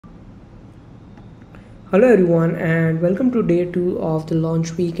Hello everyone and welcome to day 2 of the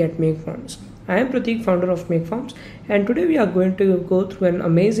launch week at MakeForms. I am Pratik, founder of MakeForms, and today we are going to go through an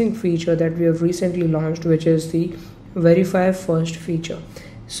amazing feature that we have recently launched, which is the Verify First feature.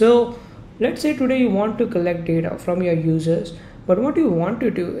 So let's say today you want to collect data from your users, but what you want to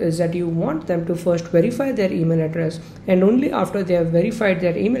do is that you want them to first verify their email address, and only after they have verified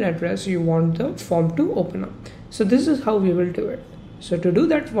their email address you want the form to open up. So this is how we will do it. So to do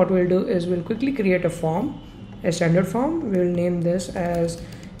that, what we'll do is we'll quickly create a form, a standard form. We'll name this as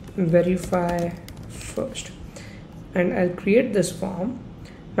Verify First, and I'll create this form.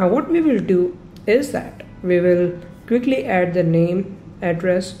 Now what we will do is that we will quickly add the name,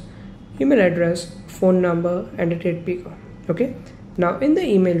 address, email address, phone number, and a date picker. Okay. Now in the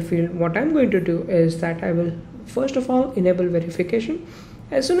email field, what I'm going to do is that I will first of all enable verification.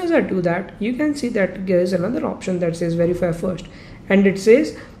 As soon as I do that, you can see that there is another option that says Verify First, and it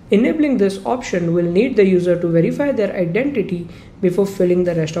says enabling this option will need the user to verify their identity before filling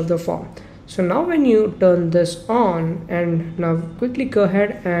the rest of the form. So now when you turn this on and now quickly go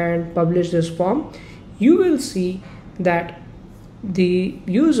ahead and publish this form, you will see that the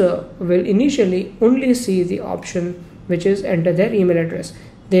user will initially only see the option which is enter their email address.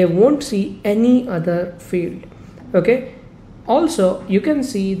 They won't see any other field. Okay. Also, you can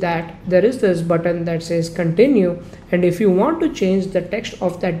see that there is this button that says continue, and if you want to change the text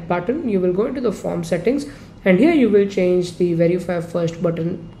of that button, you will go into the form settings, and here you will change the Verify First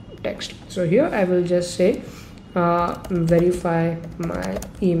button text. So here I will just say verify my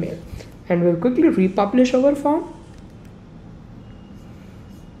email, and we'll quickly republish our form.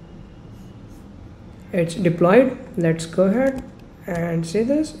 It's deployed. Let's go ahead and see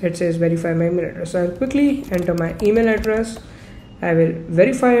this. It says verify my email address. So I'll quickly enter my email address. I will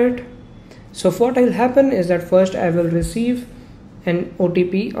verify it. So what will happen is that first I will receive an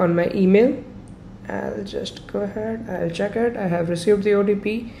OTP on my email. I'll just go ahead, I'll check it. I have received the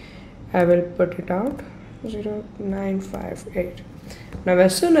OTP. I will put it out 0958. Now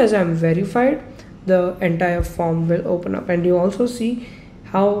as soon as I'm verified, the entire form will open up, and you also see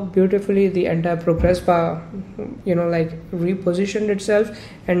how beautifully the entire progress bar repositioned itself.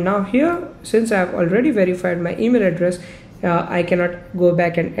 And now here, since I've already verified my email address, I cannot go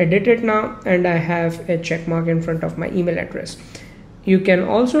back and edit it now, and I have a check mark in front of my email address. You can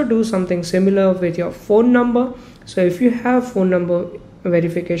also do something similar with your phone number. So if you have phone number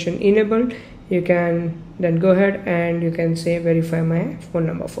verification enabled, you can then go ahead and you can say verify my phone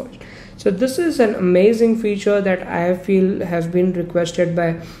number first. So this is an amazing feature that I feel has been requested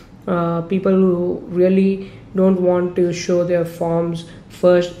by people who really don't want to show their forms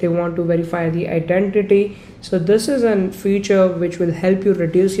first. They want to verify the identity. So this is a feature which will help you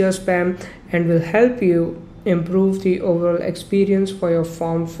reduce your spam and will help you improve the overall experience for your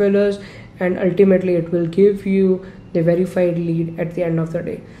form fillers, and ultimately it will give you the verified lead at the end of the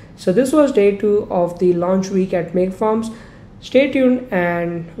day. So this was day 2 of the launch week at MakeForms. Stay tuned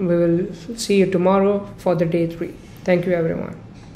and we will see you tomorrow for the day 3. Thank you everyone.